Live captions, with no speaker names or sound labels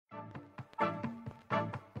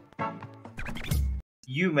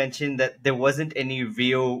you mentioned that there wasn't any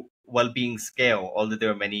real well-being scale, although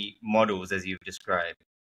there are many models as you've described.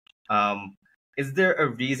 Um, is there a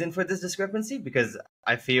reason for this discrepancy? Because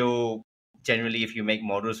I feel generally, if you make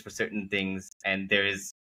models for certain things, and there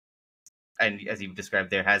is, and as you've described,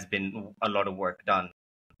 there has been a lot of work done.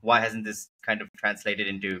 Why hasn't this kind of translated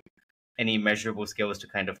into any measurable skills to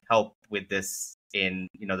kind of help with this in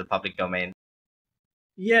the public domain?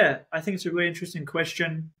 Yeah, I think it's a really interesting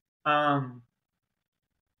question. Um,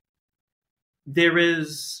 there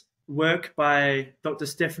is work by Dr.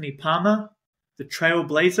 Stephanie Palmer, the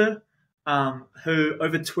trailblazer, who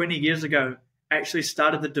over 20 years ago actually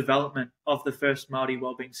started the development of the first Māori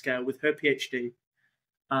wellbeing scale with her PhD.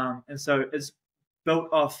 And so it's built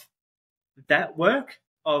off that work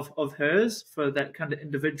of hers for that kind of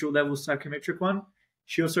individual level psychometric one.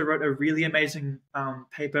 She also wrote a really amazing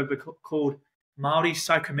paper called Māori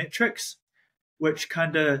Psychometrics, which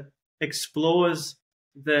kind of explores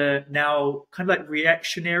the now kind of like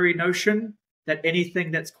reactionary notion that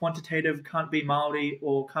anything that's quantitative can't be Māori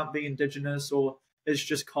or can't be indigenous or is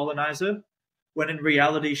just colonizer. When in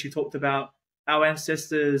reality, she talked about our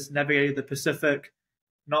ancestors navigated the Pacific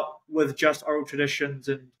not with just oral traditions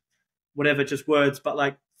and whatever, just words, but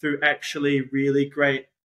like through actually really great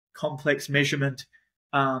complex measurement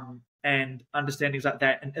and understandings like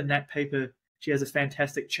that. And in that paper, she has a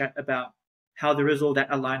fantastic chat about how there is all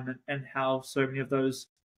that alignment and how so many of those,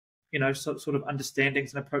 sort of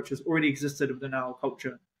understandings and approaches already existed within our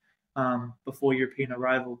culture before European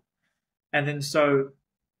arrival. And then so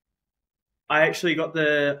I actually got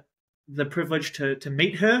the privilege to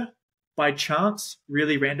meet her by chance,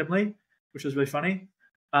 really randomly, which was really funny.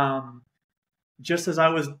 Just as I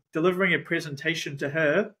was delivering a presentation to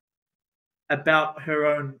her about her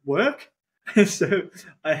own work. So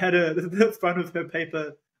I had the front of her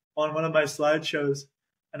paper on one of my slideshows,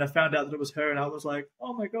 and I found out that it was her, and I was like,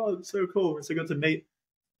 oh my God, so cool. It's so good to meet.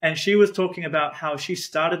 And she was talking about how she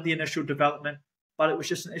started the initial development, but it was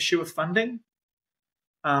just an issue of funding.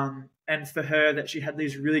 And for her, that she had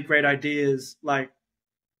these really great ideas, like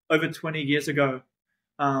over 20 years ago,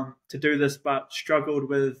 to do this, but struggled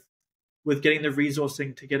with getting the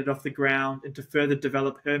resourcing to get it off the ground and to further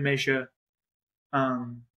develop her measure.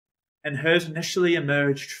 And hers initially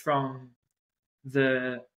emerged from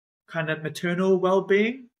the kind of maternal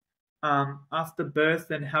well-being after birth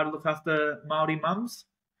and how to look after Māori mums.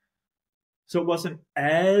 So it wasn't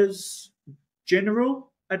as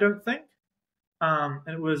general, I don't think. And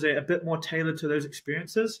it was a bit more tailored to those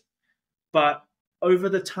experiences. But over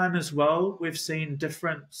the time as well, we've seen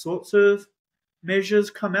different sorts of measures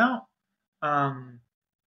come out.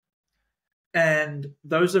 And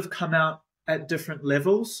those have come out at different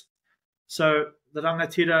levels. So the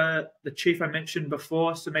rangatira, the chief I mentioned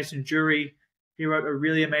before, Sir Mason Jury, he wrote a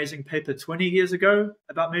really amazing paper 20 years ago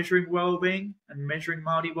about measuring well-being and measuring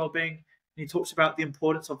Māori well-being. And he talks about the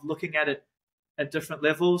importance of looking at it at different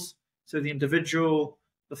levels. So the individual,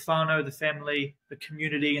 the whānau, the family, the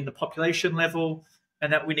community, and the population level,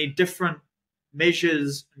 and that we need different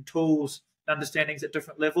measures and tools and understandings at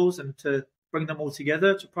different levels and to bring them all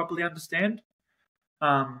together to properly understand.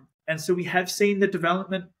 And so we have seen the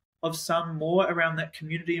development of some more around that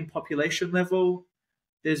community and population level.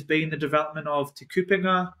 There's been the development of Te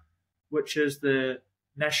Kupenga, which is the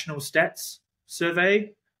national stats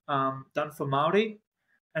survey done for Māori.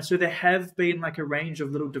 And so there have been like a range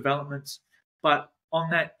of little developments, but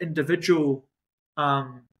on that individual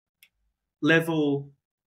level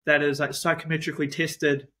that is like psychometrically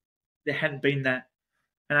tested, there hadn't been that.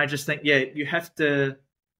 And I just think, yeah, you have to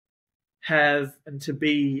have and to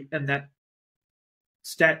be in that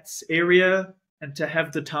stats area and to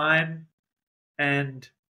have the time and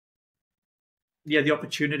yeah, the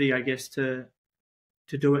opportunity, I guess, to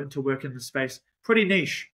do it and to work in the space. Pretty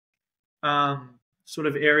niche sort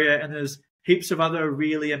of area, and there's heaps of other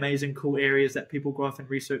really amazing, cool areas that people go off and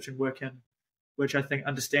research and work in, which I think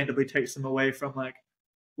understandably takes them away from like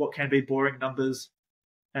what can be boring numbers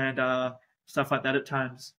and stuff like that at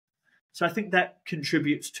times. So I think that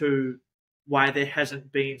contributes to why there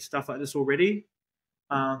hasn't been stuff like this already.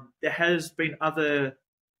 There has been other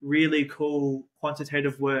really cool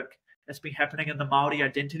quantitative work that's been happening in the Māori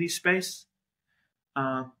identity space.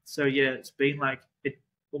 So yeah, it's been like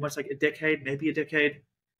almost like a decade, maybe a decade,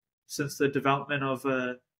 since the development of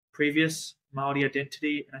a previous Māori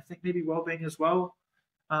identity, and I think maybe wellbeing as well,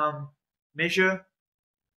 measure.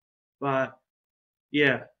 But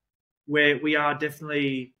yeah, where we are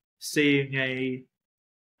definitely seeing a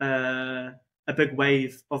big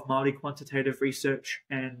wave of Māori quantitative research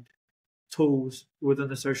and tools within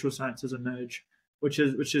the social sciences emerge, which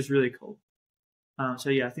is really cool. So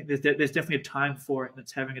yeah, I think there's definitely a time for it, and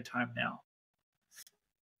it's having a time now.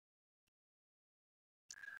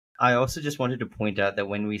 I also just wanted to point out that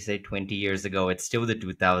when we say 20 years ago, it's still the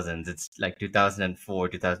 2000s. It's like 2004,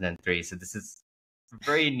 2003. So this is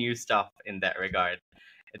very new stuff in that regard.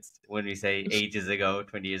 It's when we say ages ago,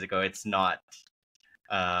 20 years ago, it's not,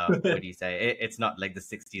 what do you say? It's not like the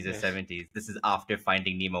 60s or Yeah. 70s. This is after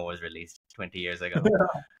Finding Nemo was released 20 years ago.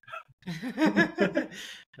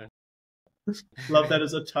 Love that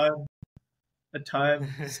as a time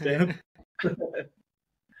stamp.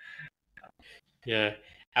 Yeah,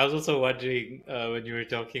 I was also wondering when you were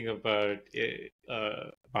talking about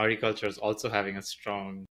Maori culture is also having a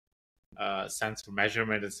strong sense for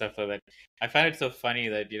measurement and stuff like that. I find it so funny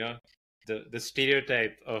that the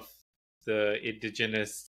stereotype of the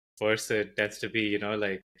indigenous person tends to be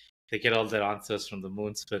like they get all their answers from the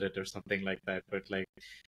moon spirit or something like that. But like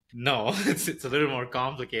no, it's a little more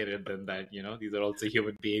complicated than that. These are also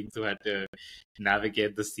human beings who had to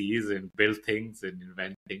navigate the seas and build things and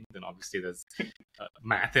invent things. And obviously, there's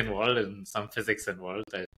math involved and some physics involved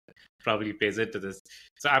that probably plays into this.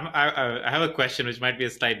 So I have a question, which might be a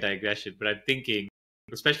slight digression, but I'm thinking,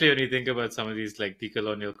 especially when you think about some of these like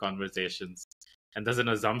decolonial conversations, and there's an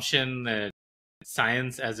assumption that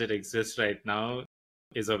science as it exists right now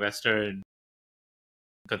is a Western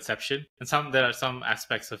conception, and there are some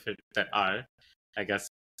aspects of it that are, I guess,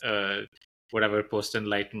 whatever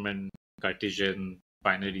post-enlightenment Cartesian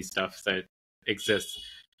binary stuff that exists.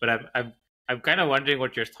 But I'm kind of wondering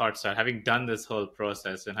what your thoughts are, having done this whole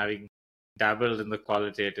process and having dabbled in the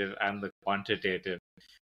qualitative and the quantitative.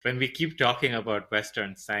 When we keep talking about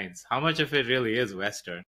Western science, how much of it really is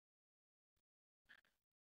Western?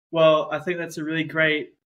 Well, I think that's a really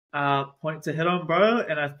great point to hit on, bro.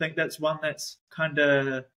 And I think that's one that's kind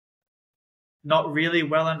of not really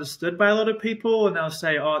well understood by a lot of people. And they'll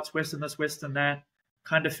say, oh, it's Western this, Western that,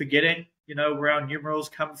 kind of forgetting, where our numerals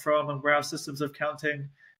come from and where our systems of counting.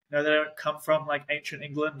 They don't come from like ancient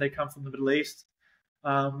England. They come from the Middle East.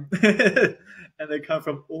 And they come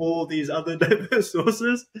from all these other diverse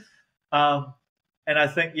sources. And I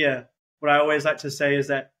think, yeah, what I always like to say is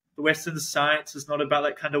that the Western science is not about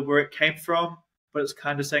like kind of where it came from, but it's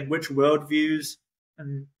kind of saying which worldviews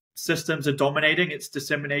and systems are dominating its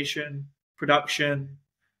dissemination, production,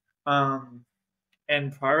 and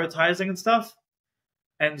prioritizing and stuff.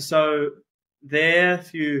 And so there,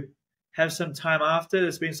 if you have some time after,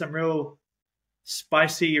 there's been some real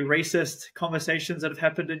spicy racist conversations that have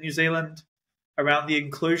happened in New Zealand around the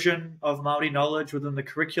inclusion of Māori knowledge within the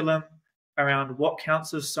curriculum, around what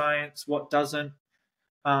counts as science, what doesn't,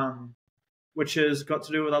 which has got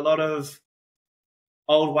to do with a lot of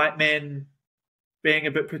old white men being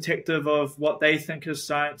a bit protective of what they think is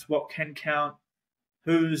science, what can count,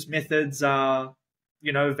 whose methods are,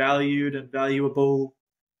 valued and valuable.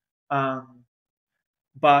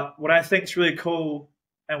 But what I think is really cool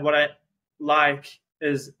and what I like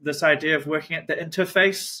is this idea of working at the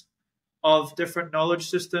interface of different knowledge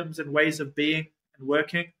systems and ways of being and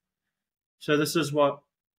working. So this is what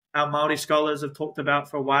our Māori scholars have talked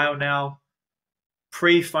about for a while now,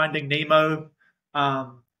 pre-Finding Nemo,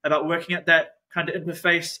 about working at that kind of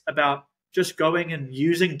interface, about just going and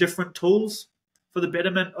using different tools for the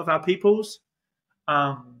betterment of our peoples,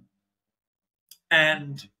 and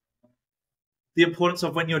the importance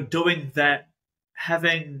of when you're doing that,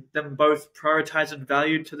 having them both prioritized and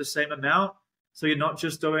valued to the same amount. So you're not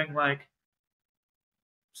just doing like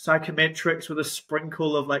psychometrics with a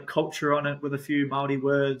sprinkle of like culture on it with a few Māori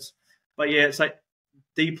words. But yeah, it's like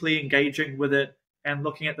deeply engaging with it and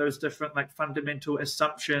looking at those different like fundamental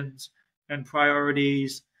assumptions and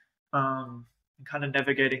priorities, and kind of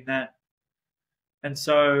navigating that. And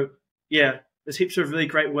so, yeah, there's heaps of really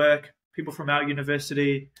great work. People from our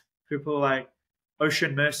university, people like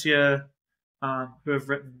Ocean Mercier, who have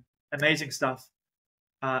written amazing stuff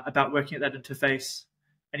about working at that interface.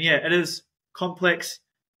 And yeah, it is complex.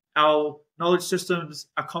 Our knowledge systems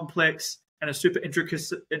are complex and are super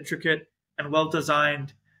intricate and well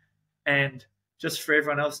designed. And just for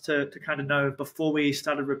everyone else to kind of know, before we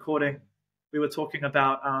started recording, we were talking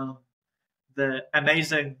about the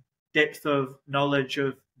amazing depth of knowledge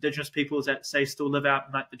of indigenous peoples that say still live out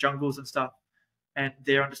in like the jungles and stuff, and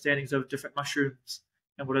their understandings of different mushrooms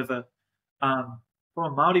and whatever. From a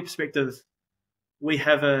Māori perspective, we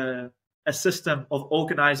have a system of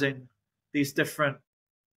organizing these different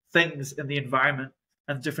things in the environment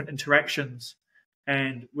and different interactions.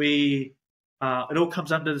 And it all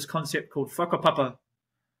comes under this concept called whakapapa,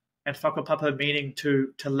 and whakapapa meaning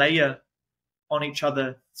to layer on each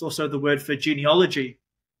other. It's also the word for genealogy.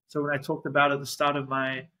 So when I talked about at the start of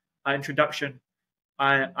my introduction,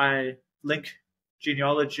 I link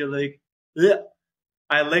genealogically,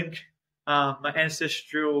 I link my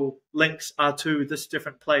ancestral links are to this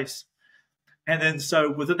different place. And then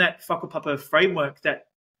so within that whakapapa framework, that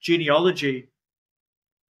genealogy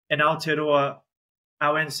in Aotearoa,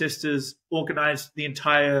 our ancestors organized the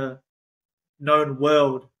entire known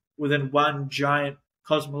world within one giant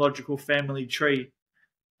cosmological family tree.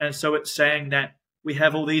 And so it's saying that we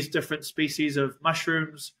have all these different species of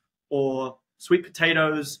mushrooms or sweet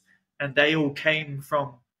potatoes, and they all came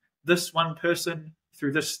from this one person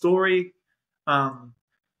through this story.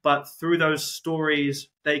 But through those stories,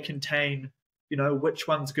 they contain, which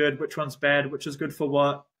one's good, which one's bad, which is good for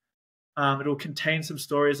what. It'll contain some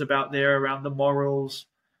stories around the morals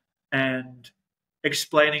and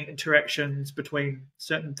explaining interactions between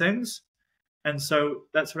certain things. And so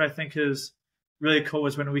that's what I think is really cool,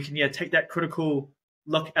 is when we can take that critical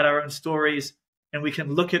look at our own stories, and we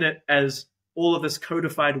can look at it as all of this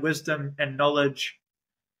codified wisdom and knowledge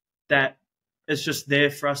that is just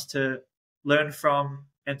there for us to learn from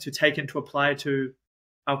and to take and to apply to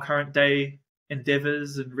our current day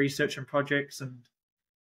endeavors and research and projects. And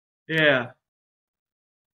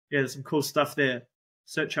there's some cool stuff there.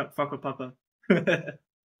 Search up whakapapa.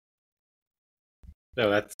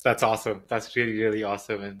 No, that's awesome. That's really, really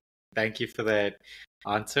awesome. And thank you for that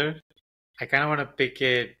answer. I kind of want to pick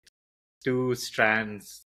it two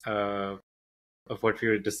strands of what we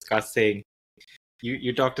were discussing.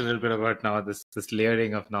 You talked a little bit about now this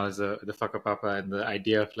layering of knowledge, the whakapapa, and the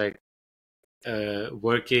idea of like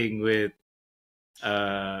working with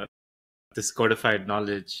this codified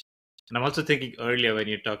knowledge. And I'm also thinking earlier when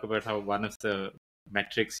you talk about how one of the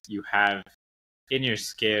metrics you have in your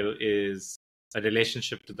scale is a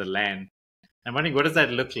relationship to the land. I'm wondering, what does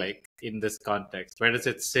that look like in this context? Where does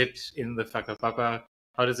it sit in the whakapapa?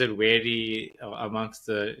 How does it vary amongst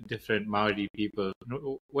the different Māori people?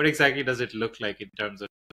 What exactly does it look like in terms of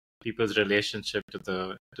people's relationship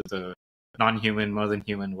to the non-human, more than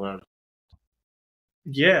human world?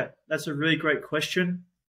 Yeah, that's a really great question.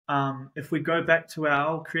 If we go back to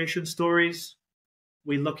our creation stories,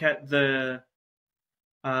 we look at the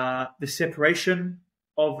separation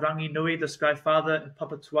of Rangi Nui, the Sky Father, and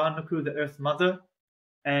Papa Tuanuku, the Earth Mother,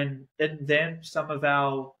 and in them some of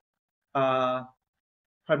our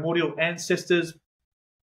primordial ancestors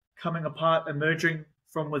coming apart, emerging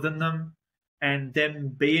from within them, and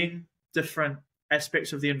them being different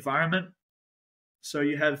aspects of the environment. So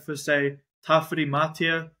you have, for say, Tāwhiri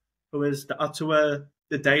Mātia, who is the Atua,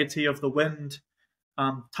 the deity of the wind,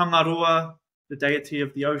 Tangaroa, the deity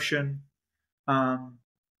of the ocean, a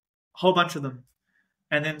whole bunch of them.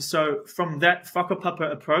 And then so from that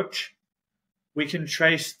whakapapa approach, we can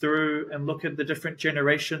trace through and look at the different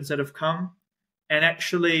generations that have come, and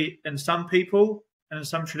actually in some people and in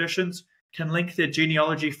some traditions can link their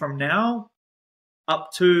genealogy from now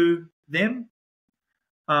up to them.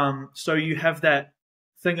 So you have that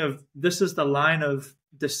thing of, this is the line of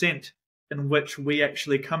descent in which we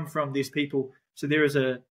actually come from, these people. So there is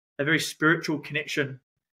a very spiritual connection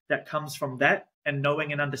that comes from that, and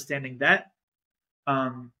knowing and understanding that.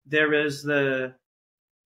 There is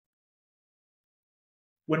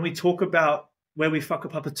when we talk about where we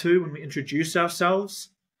whakapapa to, when we introduce ourselves,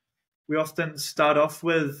 we often start off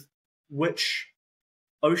with which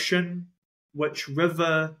ocean, which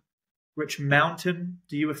river, which mountain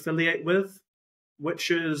do you affiliate with,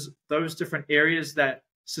 which is those different areas that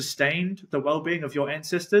sustained the well-being of your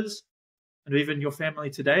ancestors and even your family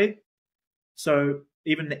today. So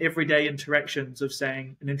even the everyday interactions of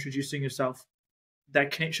saying and introducing yourself,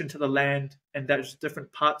 that connection to the land and those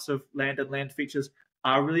different parts of land and land features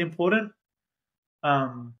are really important.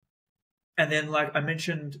 And then, like I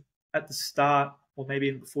mentioned at the start, or maybe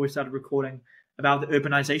even before we started recording, about the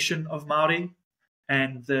urbanization of Māori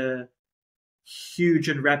and the huge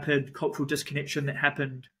and rapid cultural disconnection that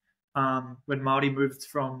happened when Māori moved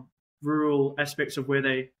from rural aspects of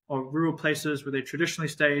rural places where they traditionally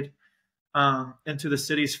stayed into the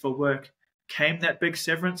cities for work, came that big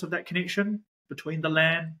severance of that connection between the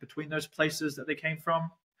land, between those places that they came from.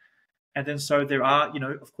 And then so there are,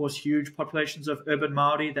 of course, huge populations of urban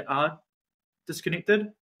Māori that are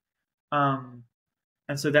disconnected. And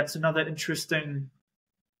so that's another interesting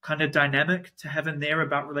kind of dynamic to have in there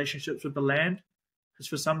about relationships with the land. Because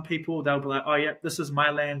for some people, they'll be like, oh, yeah, this is my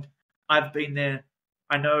land. I've been there.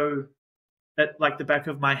 I know it like the back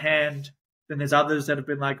of my hand. Then there's others that have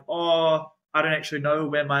been like, oh, I don't actually know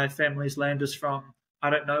where my family's land is from. I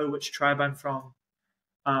don't know which tribe I'm from.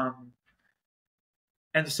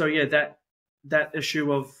 And so, yeah, that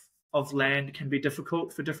issue of land can be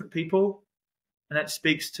difficult for different people. And that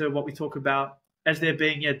speaks to what we talk about as there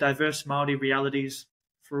being diverse Māori realities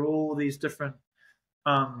for all these different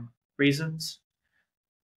reasons.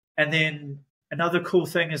 And then another cool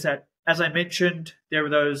thing is that, as I mentioned, there were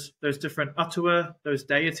those different atua, those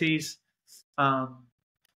deities,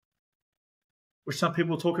 which some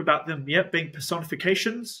people talk about them, being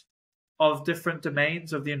personifications of different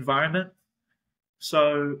domains of the environment.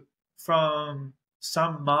 So from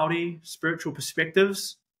some Māori spiritual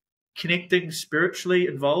perspectives, connecting spiritually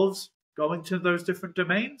involves going to those different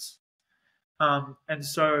domains. And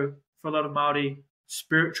so for a lot of Māori,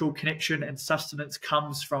 spiritual connection and sustenance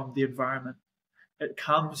comes from the environment. It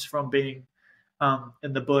comes from being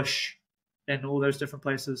in the bush and all those different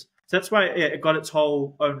places. So that's why it got its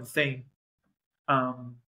whole own theme.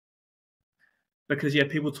 Because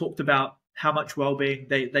people talked about how much well-being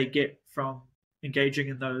they get from engaging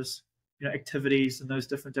in those activities in those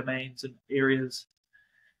different domains and areas.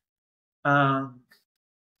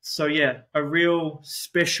 So a real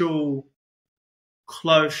special,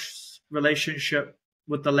 close relationship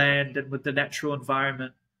with the land and with the natural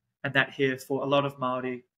environment, and that here for a lot of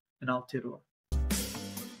Māori in Aotearoa.